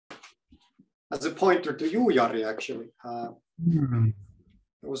as a pointer to you, Jari, actually.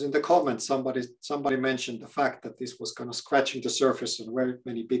 It was in the comments, somebody mentioned the fact that this was kind of scratching the surface on very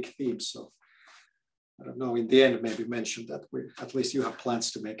many big themes. So I don't know, in the end, maybe mention that at least you have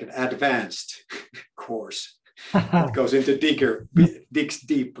plans to make an advanced course that goes into digs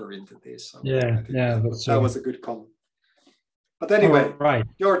deeper into this. So that was a good comment. But anyway,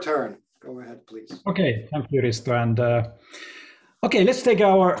 your turn. Go ahead, please. Okay, thank you, Risto. And okay, let's take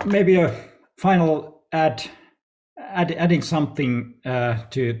maybe a final adding something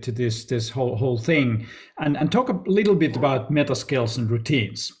to this whole thing, and talk a little bit about meta skills and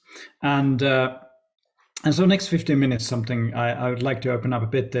routines. And so next 15 minutes, something I would like to open up a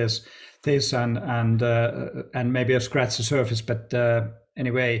bit this and maybe I'll scratch the surface, but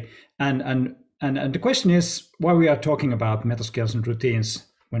anyway, and the question is why we are talking about meta skills and routines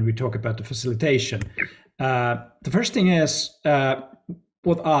when we talk about the facilitation. The first thing is,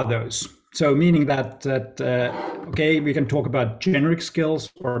 what are those? So meaning that okay, we can talk about generic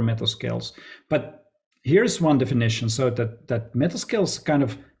skills or meta skills, but here's one definition. So that meta skills kind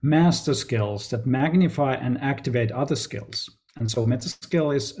of master skills that magnify and activate other skills. And so meta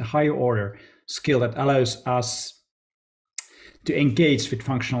skill is a higher order skill that allows us to engage with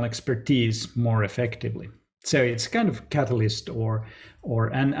functional expertise more effectively. So it's kind of catalyst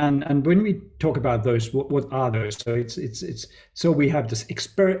and when we talk about those, what are those? So it's so we have this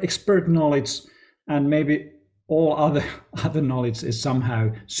expert knowledge, and maybe all other knowledge is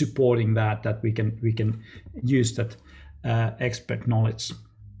somehow supporting that we can use that expert knowledge.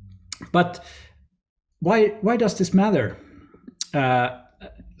 But why does this matter?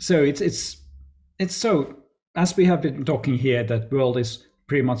 So it's so, as we have been talking here, that world is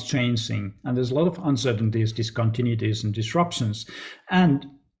pretty much changing, and there's a lot of uncertainties, discontinuities, and disruptions, and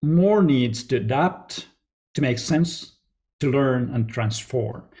more needs to adapt, to make sense, to learn and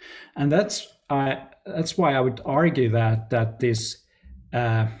transform. And that's why I would argue that this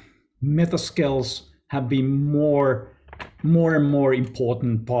meta skills have been more and more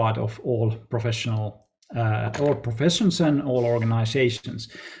important part of all all professions and all organizations.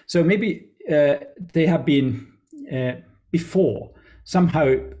 So maybe they have been before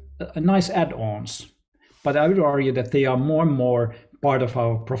somehow nice add-ons, but I would argue that they are more and more part of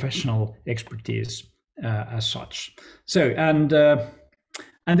our professional expertise as such. So and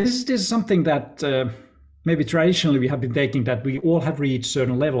this is something that maybe traditionally we have been taking, that we all have reached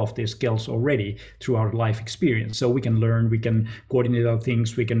certain level of these skills already through our life experience. So we can learn, we can coordinate other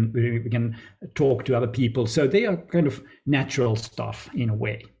things, we can talk to other people. So they are kind of natural stuff in a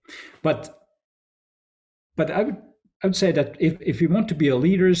way. But I would say that if you want to be a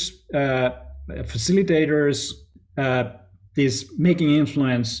leaders, facilitators, this making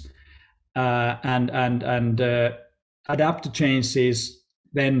influence and adapt to changes,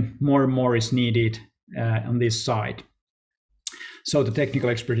 then more and more is needed on this side. So the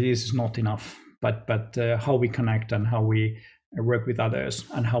technical expertise is not enough, but how we connect and how we work with others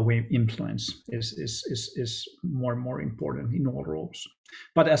and how we influence is more and more important in all roles.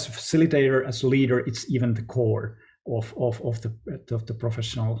 But as a facilitator, as a leader, it's even the core of the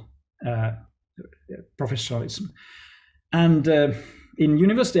professionalism. And in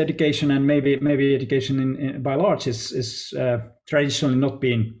university education, and maybe education by large is traditionally not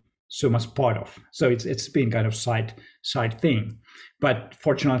being so much part of. So it's been kind of side thing. But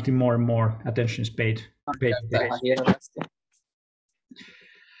fortunately, more and more attention is paid.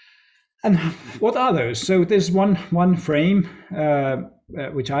 And what are those? So there's one frame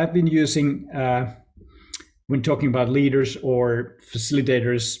which I've been using when talking about leaders or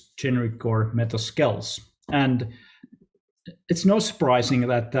facilitators, generic or meta skills. And it's no surprising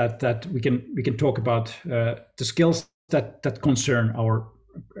that we can talk about the skills that concern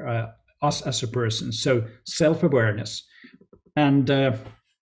us as a person. So self-awareness, and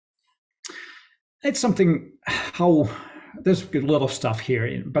it's something how there's a lot of stuff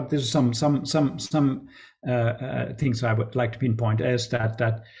here, but there's some things I would like to pinpoint is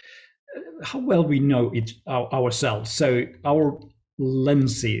that how well we know ourselves. So our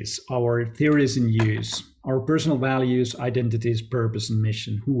lenses, our theories in use, our personal values, identities, purpose, and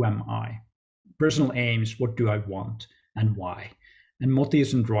mission. Who am I? Personal aims. What do I want and why? And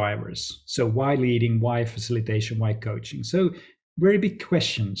motives and drivers. So why leading? Why facilitation? Why coaching? So very big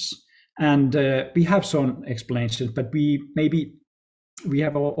questions. And we have some explanations, but we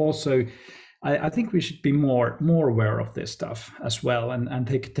have also. I think we should be more aware of this stuff as well, and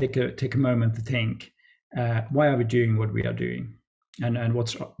take a moment to think. Why are we doing what we are doing, and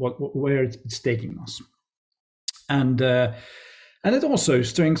where it's taking us, and it also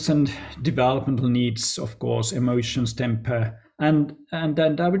strengths and developmental needs, of course, emotions, temper, and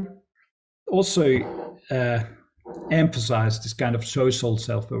I would also emphasize this kind of social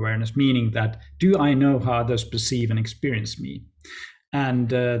self-awareness, meaning that do I know how others perceive and experience me? And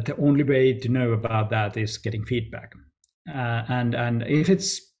the only way to know about that is getting feedback. And if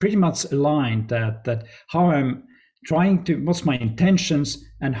it's pretty much aligned that how I'm trying to, what's my intentions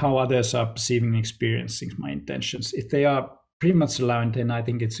and how others are perceiving and experiencing my intentions, if they are pretty much aligned, then I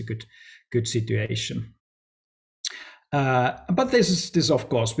think it's a good situation. But this of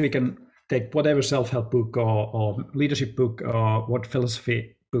course, we can take whatever self-help book or leadership book or what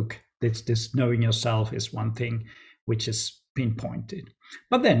philosophy book. This knowing yourself is one thing which is pinpointed.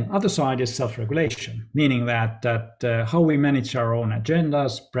 But then other side is self-regulation, meaning that how we manage our own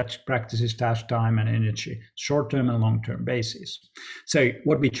agendas, practices, task time and energy, short-term and long-term basis. So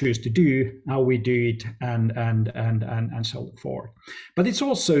what we choose to do, how we do it, and so forth. But it's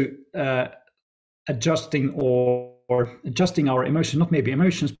also adjusting our emotions, not maybe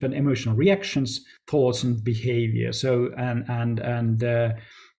emotions, but emotional reactions, thoughts, and behavior. So and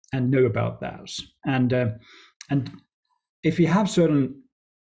know about those. And if we have certain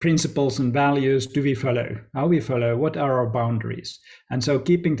principles and values, do we follow? How we follow? What are our boundaries? And so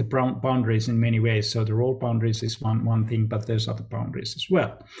keeping the boundaries in many ways. So the role boundaries is one thing, but there's other boundaries as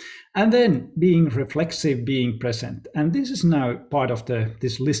well. And then being reflexive, being present. And this is now part of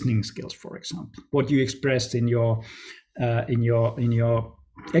this listening skills, for example. What you expressed in your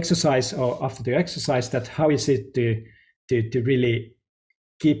exercise or after the exercise, that how is it to really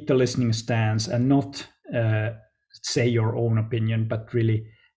keep the listening stance and not say your own opinion, but really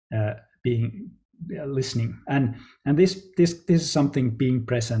being listening. And this is something, being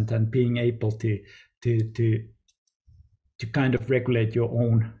present and being able to kind of regulate your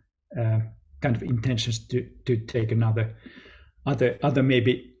own kind of intentions to take other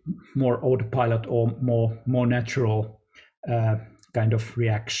maybe more autopilot or more natural kind of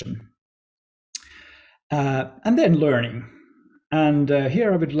reaction. And then learning. And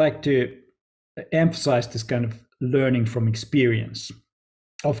here I would like to emphasize this kind of learning from experience.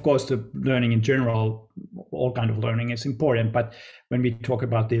 Of course, the learning in general, all kind of learning is important, but when we talk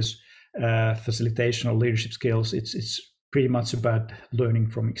about this facilitation or leadership skills, it's pretty much about learning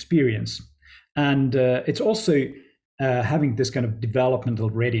from experience. And it's also having this kind of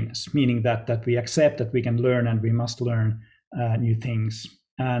developmental readiness, meaning that we accept that we can learn and we must learn new things.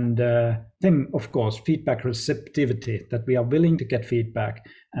 And then, of course, feedback receptivity, that we are willing to get feedback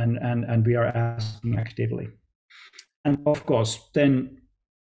and we are asking actively. And of course, then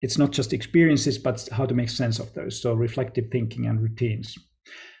it's not just experiences, but how to make sense of those. So reflective thinking and routines.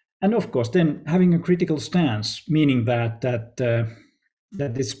 And of course, then having a critical stance, meaning that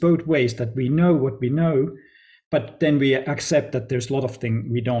it's both ways, that we know what we know, but then we accept that there's a lot of things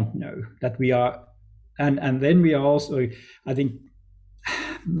we don't know, that we are, and then we are also, I think,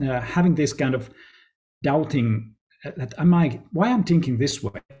 having this kind of doubting that why I'm thinking this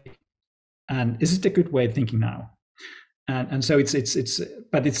way, and is it a good way of thinking now? And so it's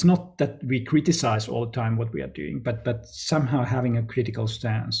but it's not that we criticize all the time what we are doing, but somehow having a critical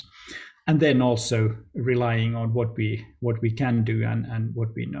stance, and then also relying on what we can do and what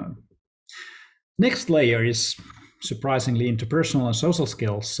we know. Next layer is surprisingly interpersonal and social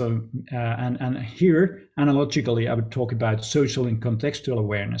skills. So and here analogically I would talk about social and contextual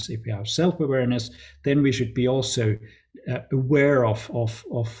awareness. If we have self-awareness, then we should be also aware of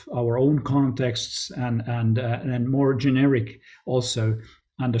our own contexts and more generic also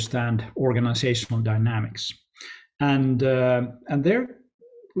understand organizational dynamics. And there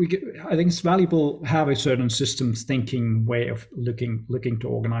I think it's valuable to have a certain systems thinking way of looking to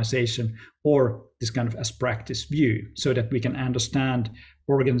organization, or this kind of as practice view, so that we can understand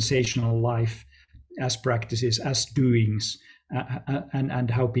organizational life as practices, as doings,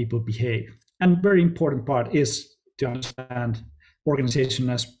 and how people behave. And very important part is to understand organization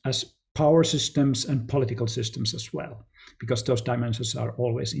as power systems and political systems as well, because those dimensions are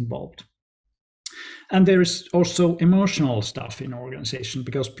always involved. And there is also emotional stuff in organization,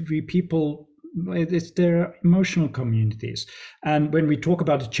 because people, they're emotional communities. And when we talk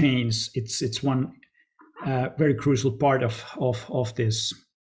about change, it's one very crucial part of this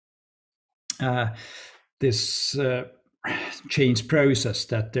change process,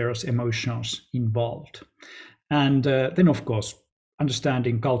 that there's emotions involved. And then, of course,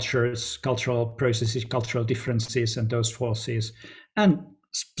 understanding cultures, cultural processes, cultural differences, and those forces, and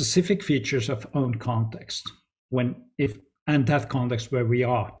specific features of own context, and that context where we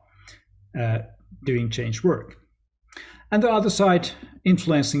are doing change work. And the other side,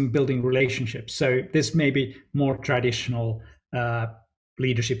 influencing, building relationships. So this may be more traditional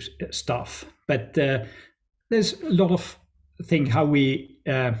leadership stuff, but there's a lot of things how we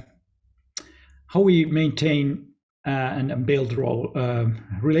how we maintain and build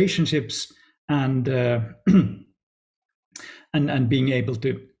relationships and and being able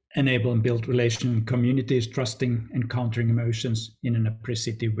to enable and build relation communities, trusting, encountering emotions in an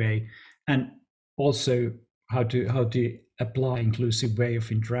appreciative way, and also how to apply inclusive way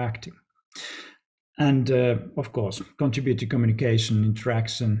of interacting, and of course contribute to communication,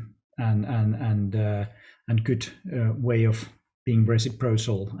 interaction, and good way of being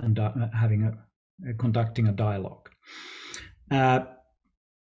reciprocal and having conducting a dialogue.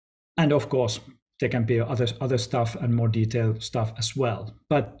 And of course, there can be other stuff and more detailed stuff as well.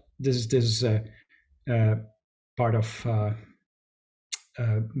 But this is part of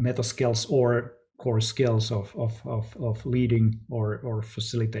meta skills or core skills of leading or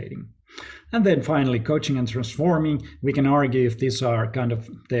facilitating. And then finally, coaching and transforming. We can argue if these are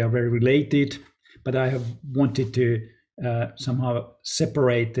they are very related, but I have wanted to somehow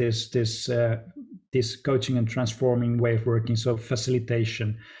separate this coaching and transforming way of working. So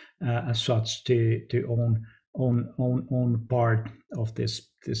facilitation as such to own part of this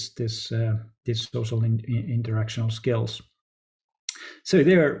social interactional skills. So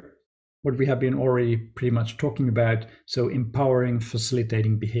there, what we have been already pretty much talking about. So empowering,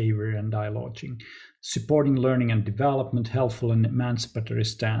 facilitating behavior and dialoguing, supporting learning and development, helpful and emancipatory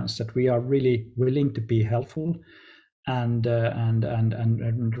stance, that we are really willing to be helpful and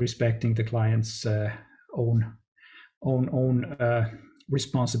respecting the client's own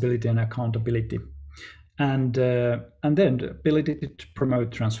responsibility and accountability, and then the ability to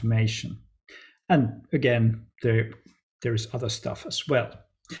promote transformation. And again, there is other stuff as well,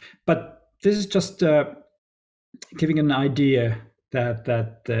 but this is just giving an idea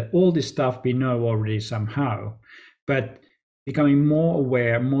that all this stuff we know already somehow, but becoming more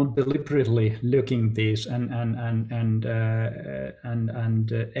aware, more deliberately looking this and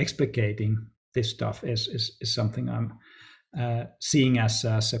explicating this stuff is something I'm seeing as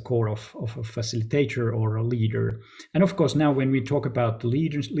a core of a facilitator or a leader. And of course, now when we talk about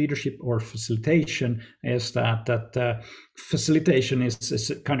leadership or facilitation, is that facilitation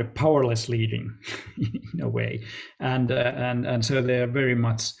is a kind of powerless leading in a way, and so they are very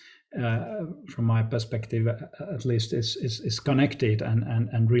much, from my perspective at least, is connected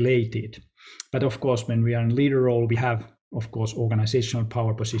and related. But of course, when we are in leader role, we have, of course, organizational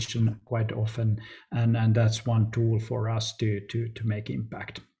power position quite often, and that's one tool for us to make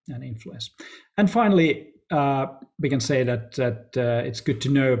impact and influence. And finally, we can say that it's good to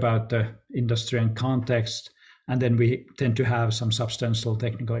know about the industry and context, and then we tend to have some substantial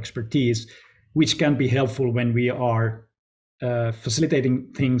technical expertise, which can be helpful when we are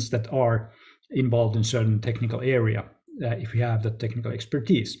facilitating things that are involved in certain technical area, if we have the technical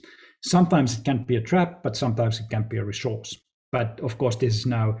expertise. Sometimes it can be a trap, but sometimes it can be a resource. But of course, this is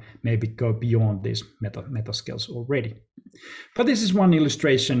now maybe go beyond these meta skills already. But this is one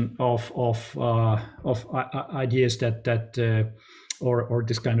illustration of ideas that or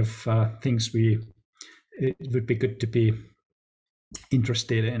this kind of things it would be good to be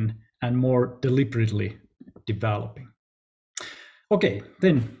interested in and more deliberately developing. Okay,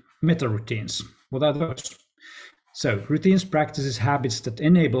 then meta routines. What are those? So routines, practices, habits that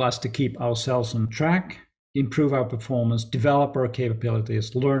enable us to keep ourselves on track, improve our performance, develop our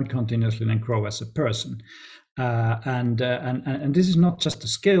capabilities, learn continuously, and grow as a person. And this is not just a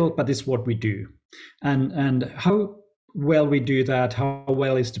skill, but it's what we do. And how well we do that, how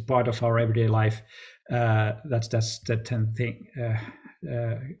well is the part of our everyday life, that's the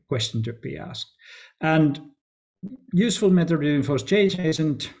question to be asked. And useful meta routine for change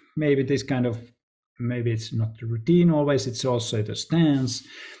isn't maybe this kind of, maybe it's not the routine always, it's also the stance.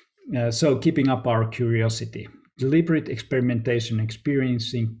 So keeping up our curiosity, deliberate experimentation,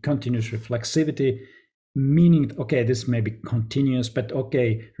 experiencing continuous reflexivity, meaning, okay, this may be continuous, but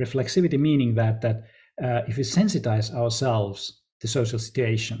okay, reflexivity meaning that if we sensitize ourselves to social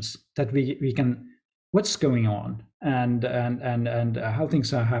situations, that we can, what's going on and how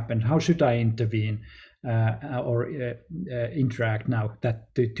things are happening, how should I intervene or interact now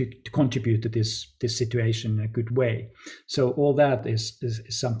that to contribute to this situation in a good way. So all that is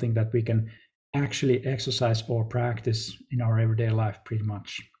something that we can actually exercise or practice in our everyday life pretty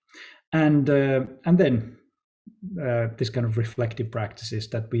much. And then this kind of reflective practices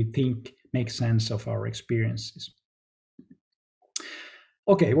that we think make sense of our experiences.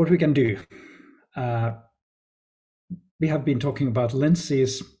 Okay, what we can do. We have been talking about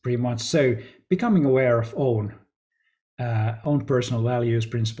lenses pretty much. So becoming aware of own personal values,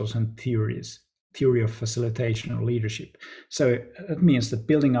 principles, and theory of facilitation or leadership. So that means that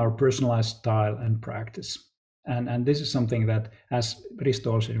building our personalized style and practice. And this is something that, as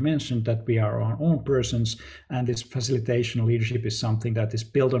Risto also mentioned, that we are our own persons, and this facilitation leadership is something that is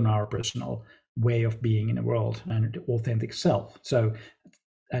built on our personal way of being in the world and authentic self. So,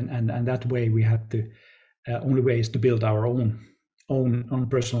 and that way we have to, only way is to build our own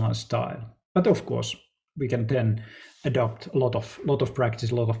personalized style. But of course, we can then adopt a lot of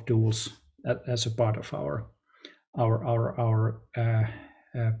practice, a lot of tools as a part of our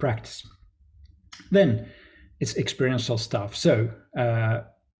practice. Then it's experiential stuff. So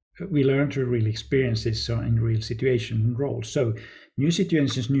we learn to really experience this in real situation and roles. So new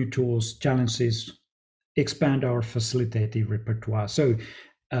situations, new tools, challenges, expand our facilitative repertoire. So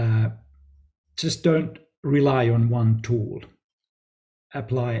just don't rely on one tool.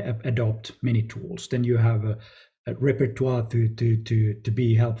 Adopt many tools. Then you have a repertoire to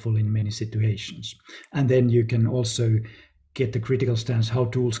be helpful in many situations. And then you can also get the critical stance how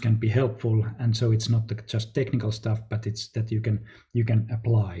tools can be helpful, and so it's not just technical stuff, but it's that you can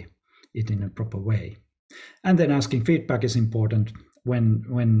apply it in a proper way. And then asking feedback is important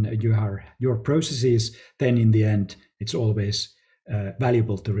when you are your processes. Then in the end, it's always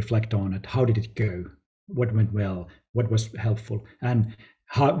valuable to reflect on it. How did it go? What went well? What was helpful? And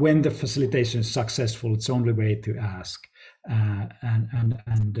when the facilitation is successful, it's the only way to ask. And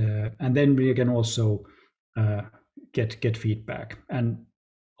then we can also get feedback. And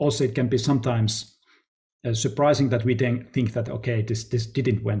also it can be sometimes surprising that we think that, okay, this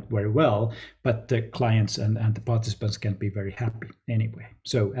didn't went very well, but the clients and the participants can be very happy anyway.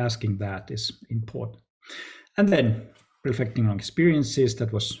 So asking that is important. And then reflecting on experiences,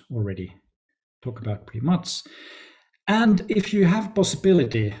 that was already talked about pretty much. And if you have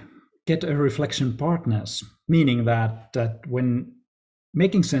possibility, get a reflection partners, meaning that when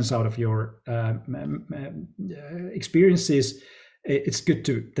making sense out of your experiences, it's good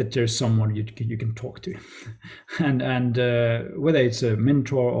that there's someone you can talk to, and whether it's a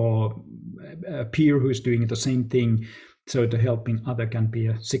mentor or a peer who's doing the same thing, so the helping other can be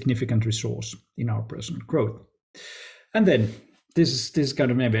a significant resource in our personal growth. And then this is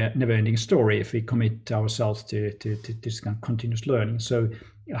kind of never-ending story if we commit ourselves to this kind of continuous learning. So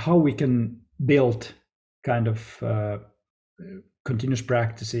how we can build kind of continuous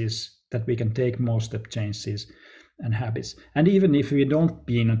practices that we can take more step changes and habits. And even if we don't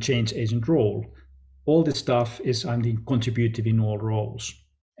be in a change agent role, all this stuff is, I think, contributive in all roles.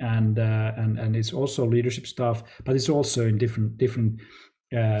 And it's also leadership stuff, but it's also in different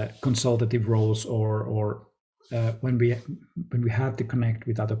consultative roles or when we have to connect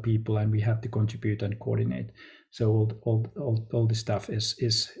with other people and we have to contribute and coordinate. So all this stuff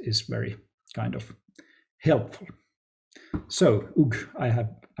is very kind of helpful. So Ug,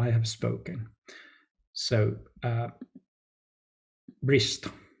 I have spoken. So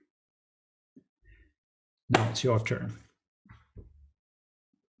Risto, now it's your turn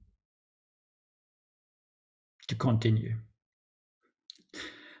to continue.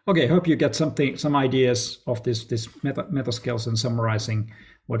 Okay, hope you get some ideas of this meta skills and summarizing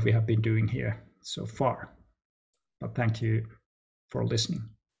what we have been doing here so far. But thank you for listening.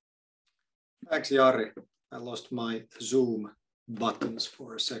 Thanks, Jari. I lost my Zoom buttons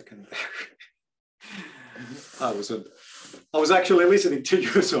for a second there. I was actually listening to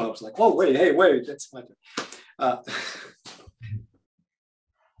you, so I was like, oh wait, that's my turn.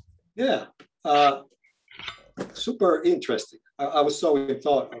 Yeah, super interesting. I was so in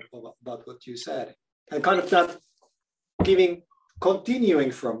thought about what you said, and kind of that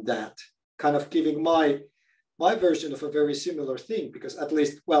continuing from that, kind of giving my version of a very similar thing, because at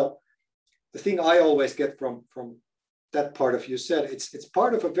least, well, the thing I always get from that part of you said, it's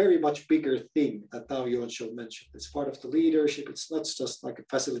part of a very much bigger thing that now Jonsson mentioned. It's part of the leadership. It's not just like a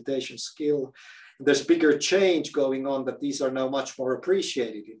facilitation skill. There's bigger change going on, that these are now much more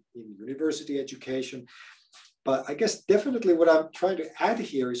appreciated in university education. But I guess definitely what I'm trying to add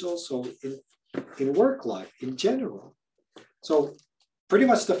here is also in work life in general. So pretty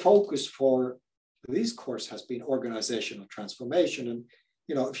much the focus for this course has been organizational transformation. And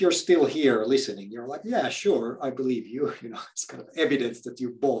if you're still here listening, you're like, yeah, sure, I believe you. It's kind of evidence that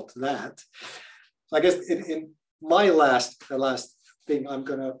you bought that. So I guess in the last thing, I'm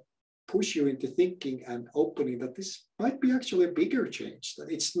going to push you into thinking and opening that this might be actually a bigger change, that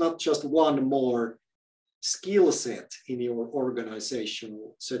it's not just one more skill set in your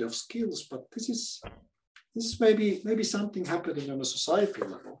organizational set of skills, but this is maybe something happening on a societal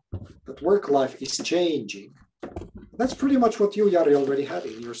level, that work life is changing. That's pretty much what you, Jari, already had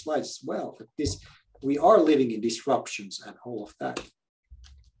in your slides as well, that we are living in disruptions and all of that.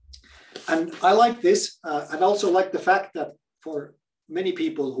 And I like this, and also like the fact that for many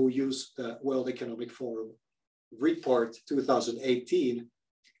people who use the World Economic Forum report 2018,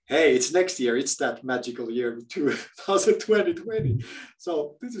 hey, it's next year, it's that magical year 2020.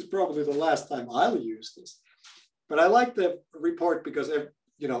 So this is probably the last time I'll use this. But I like the report because a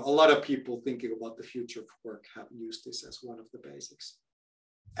lot of people thinking about the future of work have used this as one of the basics.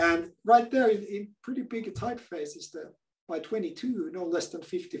 And right there in pretty big typeface is that by 22, no less than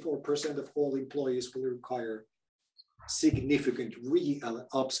 54% of all employees will require significant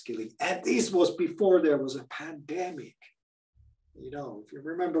upskilling. And this was before there was a pandemic. If you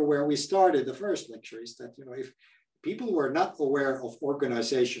remember where we started the first lecture, is that, if people were not aware of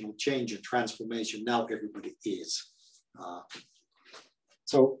organizational change and transformation, now everybody is.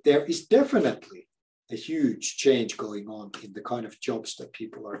 So there is definitely a huge change going on in the kind of jobs that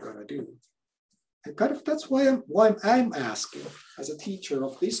people are going to do. And that's why I'm asking, as a teacher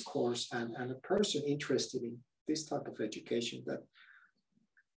of this course and a person interested in this type of education, that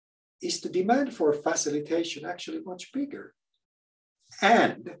is the demand for facilitation actually much bigger?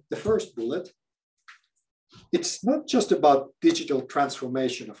 And the first bullet, it's not just about digital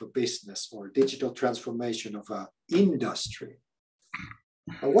transformation of a business or digital transformation of an industry.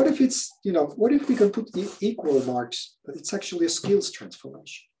 But what if what if we can put equal marks that it's actually a skills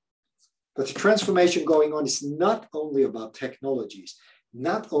transformation? That the transformation going on is not only about technologies,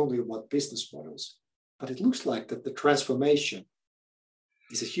 not only about business models, but it looks like that the transformation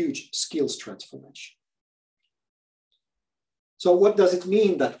is a huge skills transformation. So what does it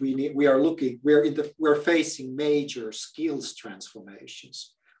mean that we're facing major skills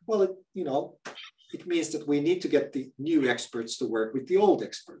transformations? Well, it means that we need to get the new experts to work with the old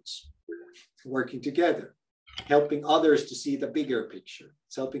experts, working together, helping others to see the bigger picture.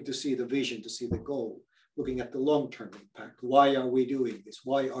 It's helping to see the vision, to see the goal, looking at the long-term impact. Why are we doing this?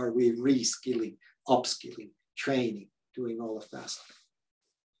 Why are we reskilling, upskilling, training, doing all of that?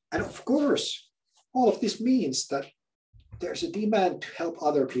 And of course, all of this means that there's a demand to help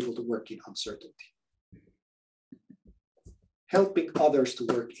other people to work in uncertainty. Helping others to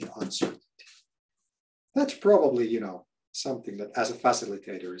work in uncertainty. That's probably, something that as a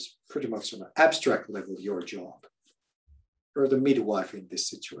facilitator is pretty much on an abstract level your job. You're the midwife in this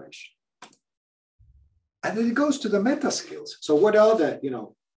situation. And then it goes to the meta skills. So what are the,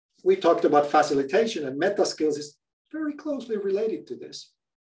 we talked about facilitation, and meta skills is very closely related to this.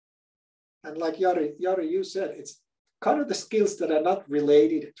 And like Jari, you said, it's kind of the skills that are not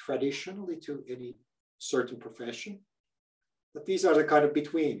related traditionally to any certain profession. But these are the kind of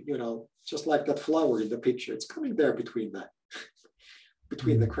between, just like that flower in the picture, it's coming there between that,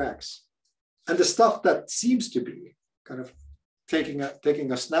 between the cracks. And the stuff that seems to be kind of taking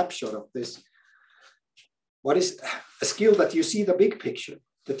a snapshot of this, what is a skill that you see the big picture,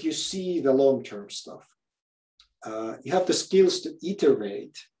 that you see the long-term stuff. You have the skills to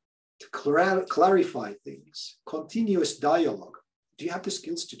iterate, to clarify things, continuous dialogue. Do you have the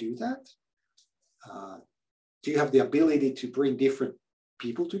skills to do that? Do you have the ability to bring different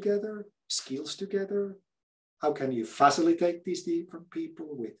people together, skills together? How can you facilitate these different people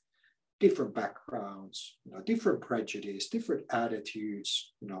with different backgrounds, different prejudice, different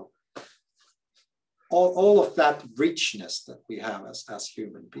attitudes, all of that richness that we have as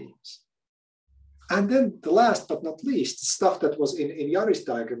human beings. And then the last but not least, the stuff that was in Jari's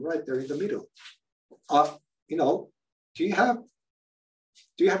diagram right there in the middle. Do you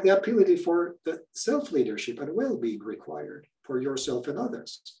have the ability for the self-leadership and well-being required for yourself and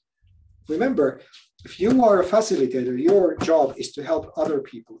others? Remember, if you are a facilitator, your job is to help other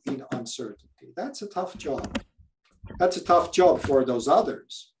people in uncertainty. That's a tough job. That's a tough job for those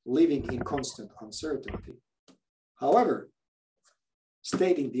others living in constant uncertainty. However,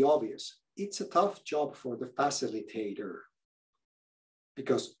 stating the obvious, it's a tough job for the facilitator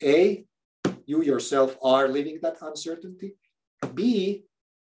because A, you yourself are living that uncertainty. B,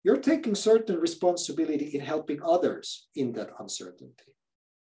 you're taking certain responsibility in helping others in that uncertainty.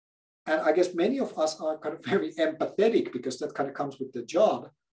 And I guess many of us are kind of very empathetic because that kind of comes with the job.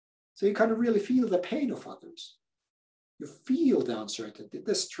 So you kind of really feel the pain of others. You feel the uncertainty,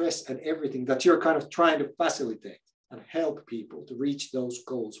 the stress and everything that you're kind of trying to facilitate and help people to reach those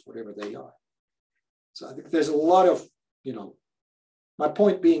goals, whatever they are. So I think there's a lot of, my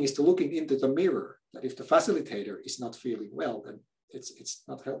point being is to looking into the mirror, that if the facilitator is not feeling well, then it's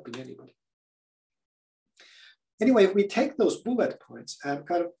not helping anybody. Anyway, if we take those bullet points and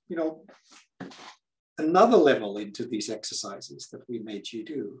kind of, another level into these exercises that we made you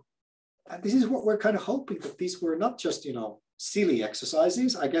do, and this is what we're kind of hoping, that these were not just, silly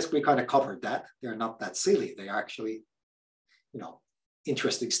exercises. I guess we kind of covered that. They're not that silly. They actually,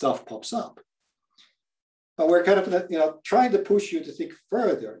 interesting stuff pops up. But we're kind of, trying to push you to think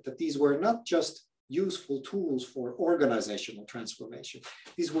further, that these were not just, useful tools for organizational transformation.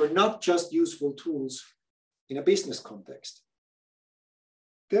 These were not just useful tools in a business context.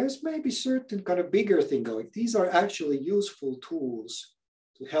 There's maybe certain kind of bigger thing going. These are actually useful tools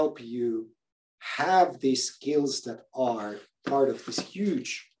to help you have these skills that are part of this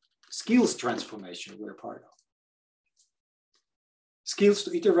huge skills transformation we're part of. Skills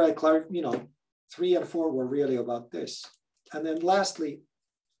to iterate, 3 and 4 were really about this. And then lastly,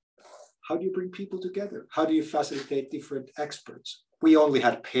 how do you bring people together? How do you facilitate different experts? We only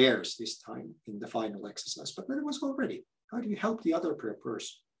had pairs this time in the final exercise, but then it was already, how do you help the other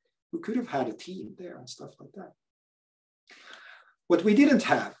person? We could have had a team there and stuff like that. What we didn't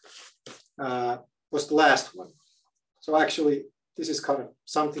have was the last one. So actually, this is kind of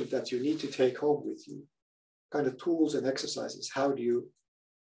something that you need to take home with you. Kind of tools and exercises. How do you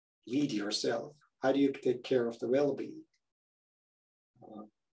lead yourself? How do you take care of the well-being?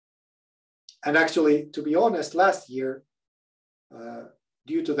 And actually, to be honest, last year,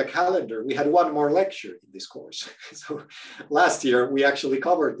 due to the calendar, we had one more lecture in this course. So last year, we actually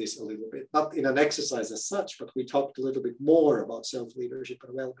covered this a little bit, not in an exercise as such, but we talked a little bit more about self-leadership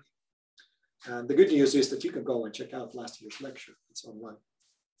and well-being. And the good news is that you can go and check out last year's lecture. It's online.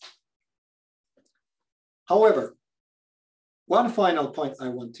 However, one final point I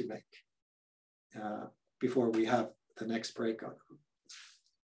want to make before we have the next breakout.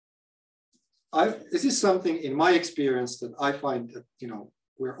 This is something in my experience that I find that,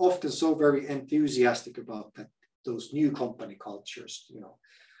 we're often so very enthusiastic about that, those new company cultures.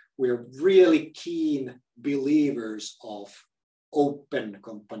 We're really keen believers of open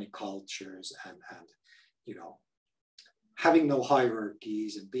company cultures and having no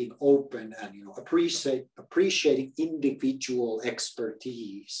hierarchies and being open and appreciating individual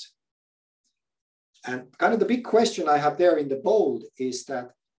expertise. And kind of the big question I have there in the bold is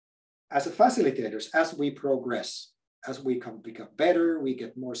that as a facilitators, as we progress, as we become better, we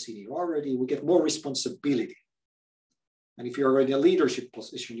get more seniority, we get more responsibility. And if you're already in a leadership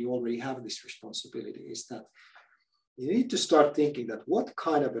position, you already have this responsibility, is that you need to start thinking that what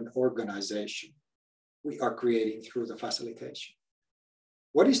kind of an organization we are creating through the facilitation.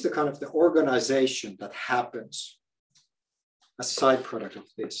 What is the kind of the organization that happens as a side product of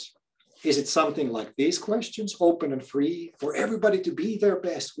this? Is it something like these questions, open and free, for everybody to be their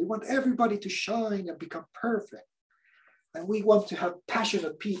best? We want everybody to shine and become perfect. And we want to have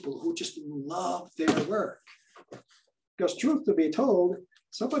passionate people who just love their work. Because truth to be told,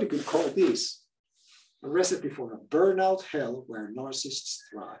 somebody could call this a recipe for a burnout hell where narcissists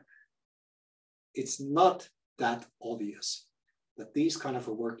thrive. It's not that obvious that these kind of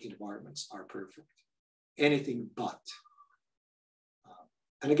work environments are perfect. Anything but.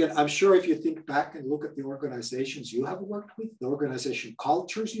 And again, I'm sure if you think back and look at the organizations you have worked with, the organization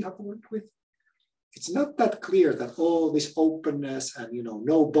cultures you have worked with, it's not that clear that all this openness and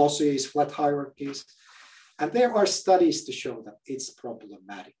no bosses, flat hierarchies. And there are studies to show that it's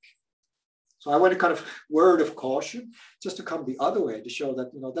problematic. So I want a kind of word of caution, just to come the other way to show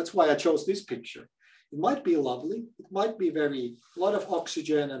that, that's why I chose this picture. It might be lovely. It might be a lot of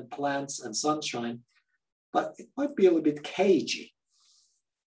oxygen and plants and sunshine, but it might be a little bit cagey.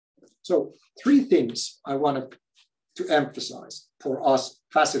 So 3 things I wanted to emphasize for us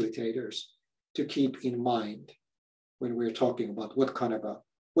facilitators to keep in mind when we're talking about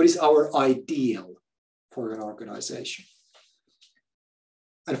what is our ideal for an organization.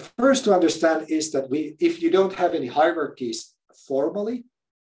 And first to understand is that if you don't have any hierarchies formally,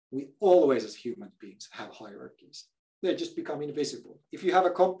 we always as human beings have hierarchies. They just become invisible. If you have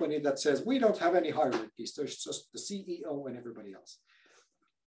a company that says, we don't have any hierarchies, there's just the CEO and everybody else,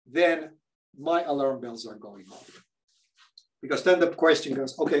 then my alarm bells are going off. Because then the question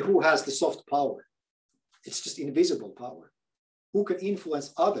goes, okay, who has the soft power? It's just invisible power. Who can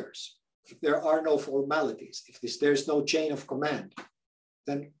influence others if there are no formalities, if there's no chain of command?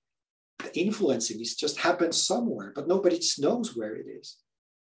 Then the influencing is just happens somewhere, but nobody just knows where it is.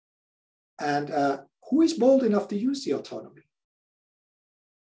 And who is bold enough to use the autonomy?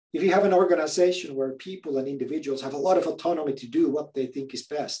 If you have an organization where people and individuals have a lot of autonomy to do what they think is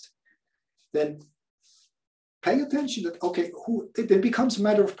best, then pay attention that, okay, it then becomes a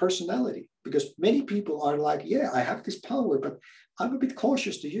matter of personality, because many people are like, yeah, I have this power, but I'm a bit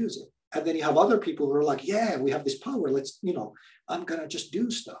cautious to use it. And then you have other people who are like, yeah, we have this power. I'm going to just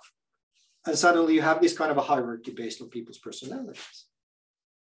do stuff. And suddenly you have this kind of a hierarchy based on people's personalities.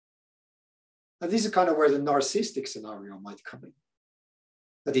 And this is kind of where the narcissistic scenario might come in.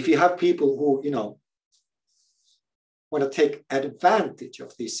 That if you have people who, want to take advantage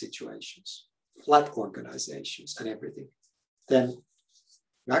of these situations, flat organizations and everything, then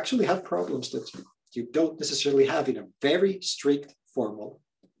you actually have problems that you don't necessarily have in a very strict formal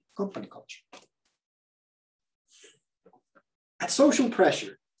company culture. And social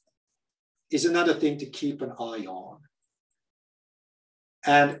pressure is another thing to keep an eye on.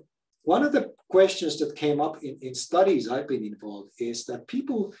 And one of the questions that came up in studies I've been involved is that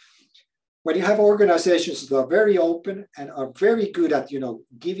people, when you have organizations that are very open and are very good at,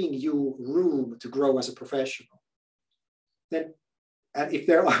 giving you room to grow as a professional, then, and if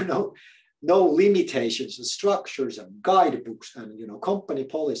there are no limitations and structures and guidebooks and, company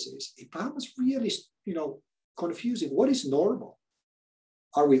policies, it becomes really, confusing. What is normal?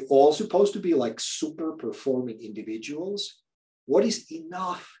 Are we all supposed to be like super performing individuals? What is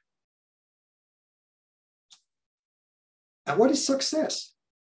enough? And what is success?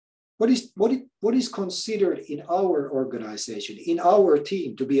 What is considered in our organization, in our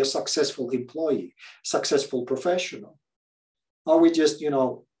team, to be a successful employee, successful professional? Are we just,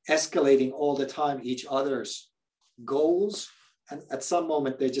 escalating all the time each other's goals? And at some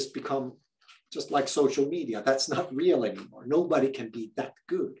moment, they just become just like social media. That's not real anymore. Nobody can be that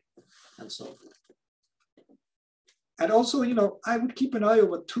good, and so forth. And also, I would keep an eye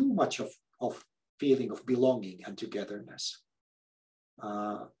over too much of feeling of belonging and togetherness.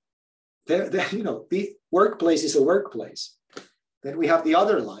 The workplace is a workplace. Then we have the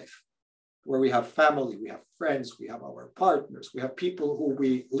other life, where we have family, we have friends, we have our partners, we have people who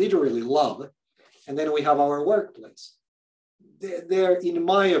we literally love, and then we have our workplace. There, in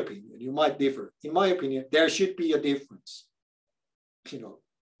my opinion, you might differ. In my opinion, there should be a difference.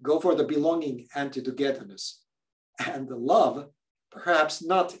 Go for the belonging and the togetherness, and the love, perhaps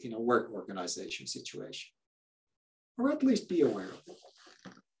not in a work organization situation, or at least be aware of it.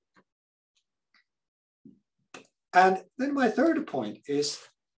 And then my third point is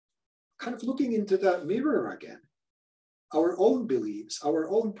kind of looking into the mirror again, our own beliefs, our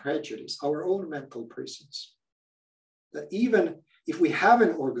own prejudice, our own mental prisons. That even if we have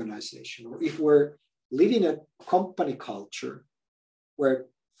an organization, or if we're living a company culture where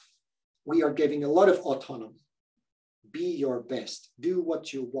we are giving a lot of autonomy, be your best, do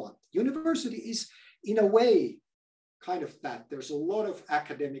what you want. University is, in a way, kind of that. There's a lot of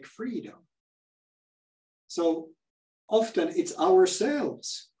academic freedom. So often it's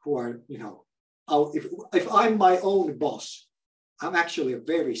ourselves who are, if I'm my own boss, I'm actually a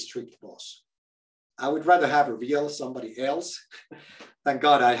very strict boss. I would rather have a real somebody else. Thank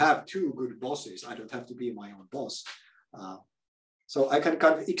God I have two good bosses. I don't have to be my own boss. So I can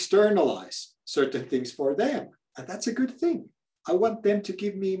kind of externalize certain things for them. And that's a good thing. I want them to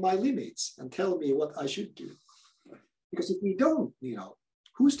give me my limits and tell me what I should do. Because if we don't,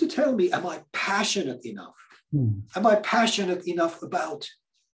 who's to tell me, am I passionate enough? Am I passionate enough about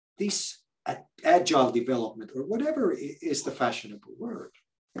this agile development, or whatever is the fashionable word?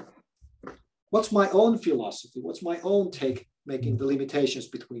 What's my own philosophy? What's my own take, making the limitations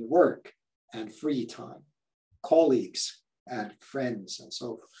between work and free time, colleagues and friends, and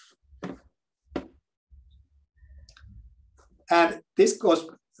so forth? And this goes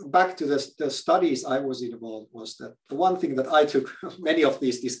back to the studies I was involved, was that the one thing that I took many of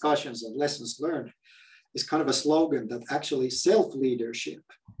these discussions and lessons learned is kind of a slogan that actually self-leadership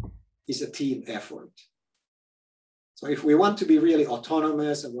is a team effort. So if we want to be really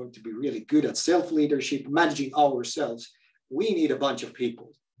autonomous and want to be really good at self-leadership, managing ourselves, we need a bunch of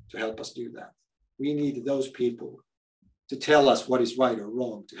people to help us do that. We need those people to tell us what is right or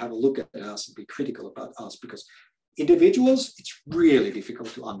wrong, to have a look at us and be critical about us, because individuals, it's really difficult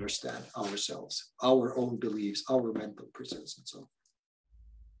to understand ourselves, our own beliefs, our mental prisons, and so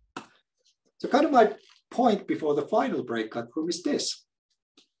on. So kind of my point before the final breakout room is this.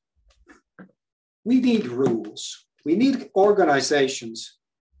 We need rules. We need organizations.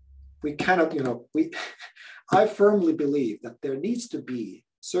 We cannot, I firmly believe that there needs to be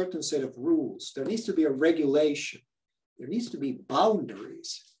a certain set of rules. There needs to be a regulation. There needs to be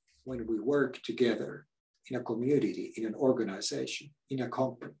boundaries when we work together in a community, in an organization, in a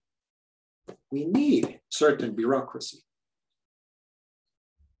company. We need certain bureaucracy.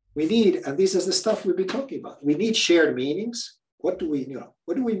 We need, and this is the stuff we've been talking about, we need shared meanings. What do we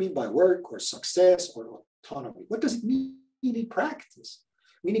mean by work or success or autonomy? What does it mean in practice?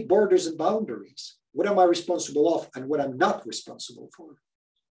 We need borders and boundaries. What am I responsible of and what I'm not responsible for?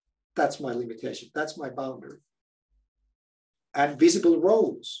 That's my limitation. That's my boundary. And visible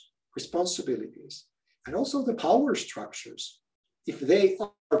roles, responsibilities, and also the power structures, if they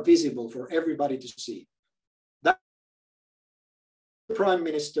are visible for everybody to see. That's the prime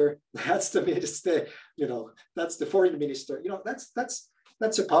minister, that's the minister, that's the foreign minister,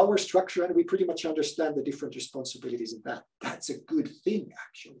 that's a power structure, and we pretty much understand the different responsibilities in that. That's a good thing,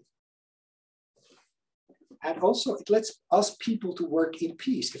 actually. And also it lets us people to work in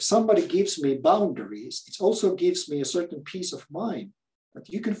peace. If somebody gives me boundaries, it also gives me a certain peace of mind that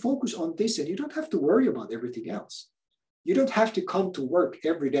you can focus on this and you don't have to worry about everything else. You don't have to come to work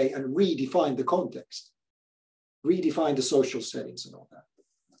every day and redefine the context, redefine the social settings and all that.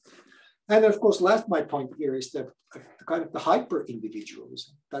 And of course, my point here is that the kind of the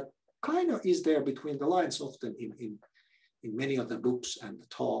hyper-individualism that kind of is there between the lines often in many of the books and the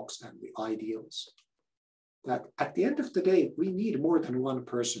talks and the ideals, that at the end of the day, we need more than one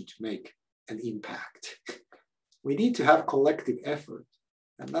person to make an impact. We need to have collective effort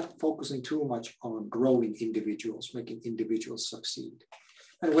and not focusing too much on growing individuals, making individuals succeed.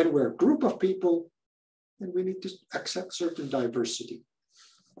 And when we're a group of people, then we need to accept certain diversity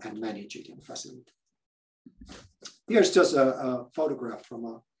and manage it and facilitate. Here's just a photograph from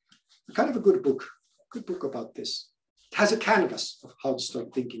a kind of a good book about this. It has a canvas of how to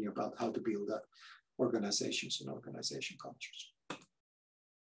start thinking about how to build organizations and organization cultures.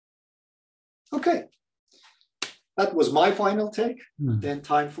 Okay, that was my final take. Then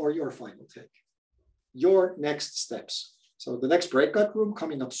time for your final take. Your next steps. So the next breakout room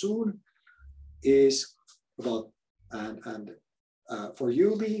coming up soon is about, for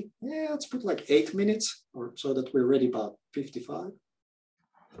you, let's put like 8 minutes or so that we're ready about 55.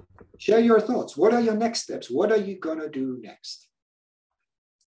 Share your thoughts. What are your next steps? What are you gonna do next?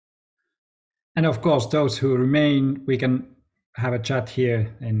 And of course, those who remain, we can have a chat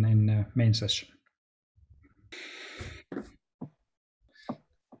here in the main session.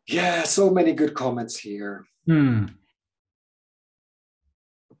 Yeah, so many good comments here.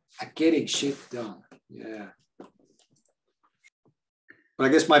 Getting shit done. Yeah. But I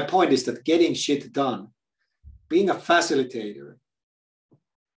guess my point is that getting shit done, being a facilitator,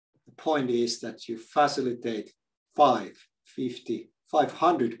 the point is that you facilitate 5, 50,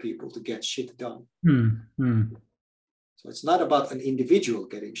 500 people to get shit done. So it's not about an individual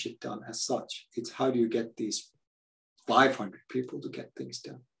getting shit done as such. It's how do you get these 500 people to get things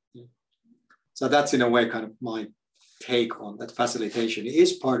done. Yeah. So that's in a way kind of my take on that. Facilitation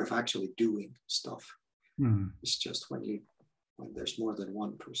is part of actually doing stuff. It's just when there's more than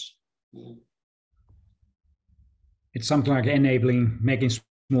one person. Yeah. It's something like enabling, making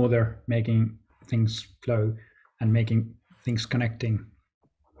smoother, making things flow, and making things connecting.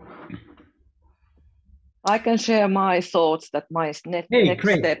 I can share my thoughts that my next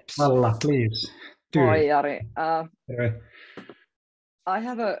great. steps. Valla, please. Hi, Jari. I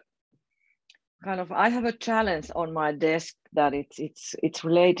have a challenge on my desk that it's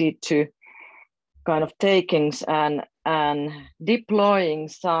related to kind of takings and deploying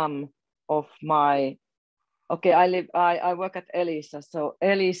some of my. Okay, I work at Elisa, so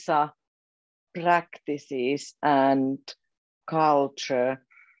Elisa practices and culture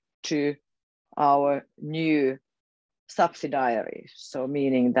to our new subsidiaries. So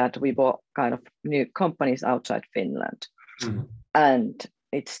meaning that we bought kind of new companies outside Finland. And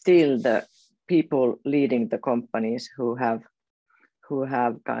it's still the people leading the companies who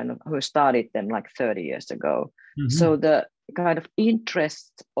started them like 30 years ago. So the kind of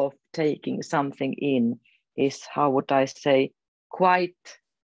interest of taking something in is, how would I say, quite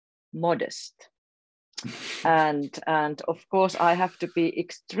modest. And of course, I have to be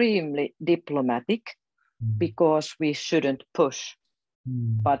extremely diplomatic because we shouldn't push,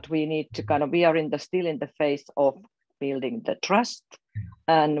 but we need to we are still in the phase of building the trust.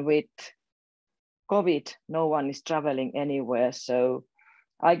 And with COVID, no one is traveling anywhere. So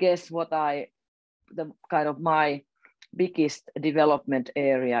I guess my biggest development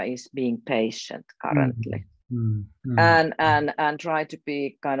area is being patient currently, and try to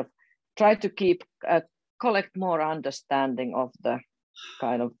be collect more understanding of the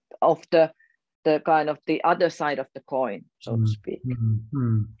other side of the coin, so to speak.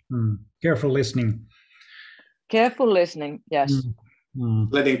 Careful listening. Yes.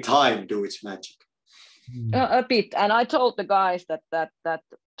 Letting time do its magic. A bit, and I told the guys that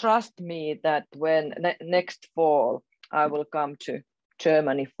trust me that when next fall I will come to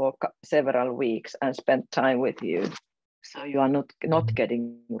Germany for several weeks and spend time with you, so you are not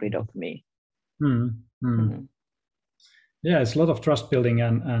getting rid of me. Yeah, it's a lot of trust building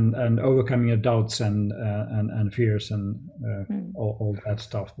and overcoming your doubts and fears and all that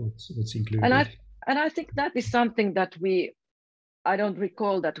stuff. What's included. And I think that is something that I don't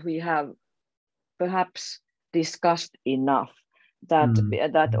recall that we have perhaps discussed enough. That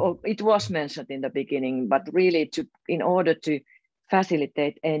it was mentioned in the beginning, but really in order to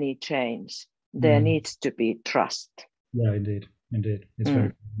facilitate any change, there needs to be trust. Yeah, indeed, it's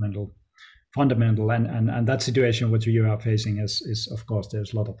very fundamental. fundamental, and that situation what you are facing is of course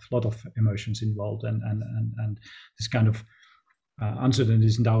there's a lot of emotions involved, and this kind of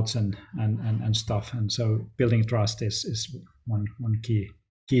uncertainties and doubts and stuff, and so building trust is one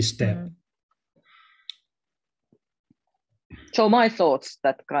key step. Mm. So my thoughts,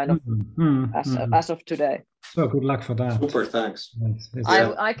 that kind of as of today. So good luck for that. Super, thanks.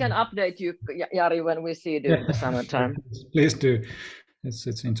 I can update you, Jari, when we see you during the summertime. Please do.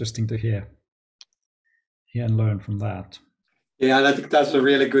 It's interesting to hear and learn from that. Yeah, and I think that's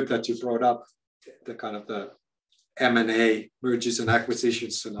really good that you brought up the kind of the M&A, mergers and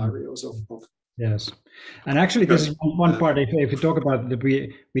acquisitions scenarios of yes, and actually this is one part. If we talk about that,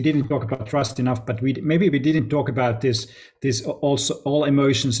 we didn't talk about trust enough, but maybe we didn't talk about this also all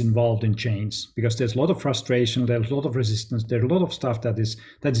emotions involved in change, because there's a lot of frustration, there's a lot of resistance, there's a lot of stuff that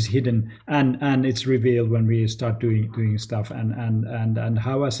is hidden and it's revealed when we start doing stuff, and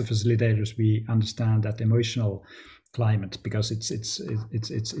how as the facilitators we understand that emotional climate, because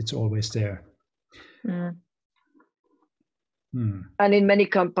it's always there. Mm. And in many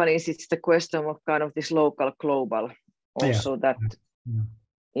companies, it's the question of kind of this local global also, that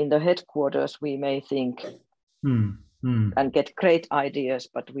in the headquarters we may think and get great ideas,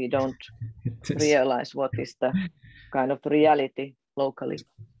 but we don't realize what is the kind of reality locally.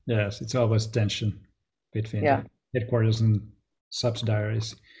 Yes, it's always tension between the headquarters and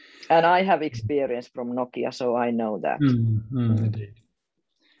subsidiaries. And I have experience from Nokia, so I know that. Indeed.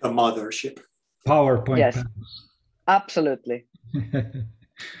 the mothership. PowerPoint. Yes. Absolutely.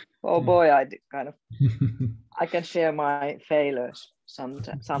 Oh boy, I can share my failures some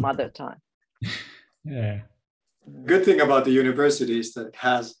other time. Yeah. Good thing about the university is that it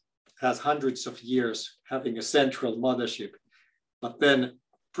has hundreds of years having a central mothership, but then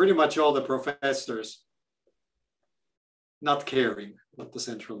pretty much all the professors not caring what the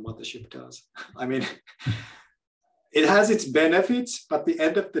central mothership does. I mean, it has its benefits, but at the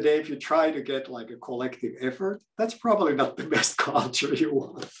end of the day, if you try to get like a collective effort, that's probably not the best culture you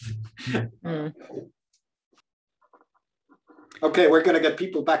want. Okay, we're going to get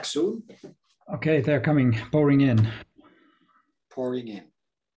people back soon. Okay, they're coming, pouring in.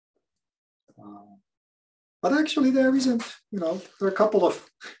 But actually there isn't, there are a couple of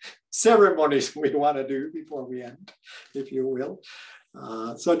ceremonies we want to do before we end, if you will.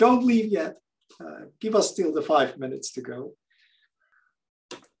 So don't leave yet. Give us still the 5 minutes to go.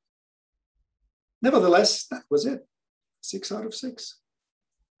 Nevertheless, that was it. 6 out of 6.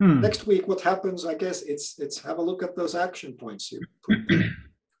 Next week, what happens, I guess, it's have a look at those action points you put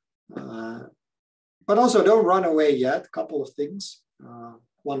there. But also don't run away yet. A couple of things.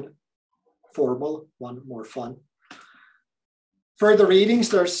 One formal, one more fun. Further readings,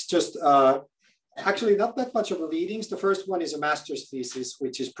 there's just actually not that much of a readings. The first one is a master's thesis,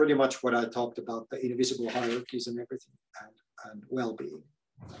 which is pretty much what I talked about, the invisible hierarchies and everything, and well-being.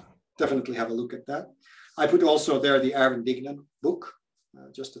 Definitely have a look at that. I put also there the Aaron Dignan book,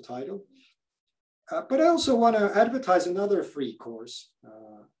 just the title. But I also want to advertise another free course,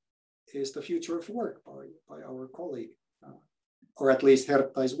 is The Future of Work by our colleague, or at least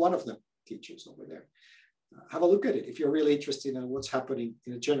Herta is one of the teachers over there. Have a look at it if you're really interested in what's happening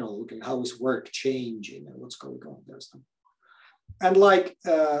in general, looking at how is work changing and what's going on there. And like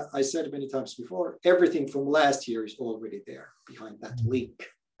I said many times before, everything from last year is already there behind that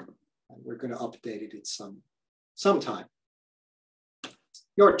link. And we're going to update it sometime.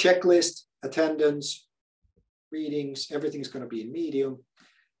 Your checklist, attendance, readings, everything's going to be in Medium.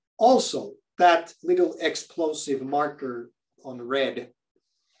 Also, that little explosive marker on red,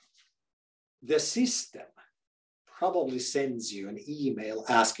 the system probably sends you an email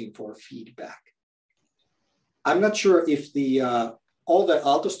asking for feedback. I'm not sure if all the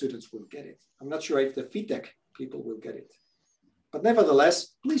Aalto students will get it. I'm not sure if the FITEC people will get it. But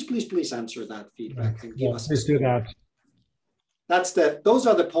nevertheless, please answer that feedback and give us. Please do that. Those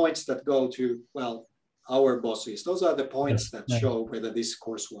are the points that go to, well, our bosses. Those are the points that show whether this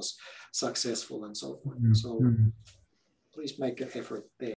course was successful and so forth. So please make an effort there.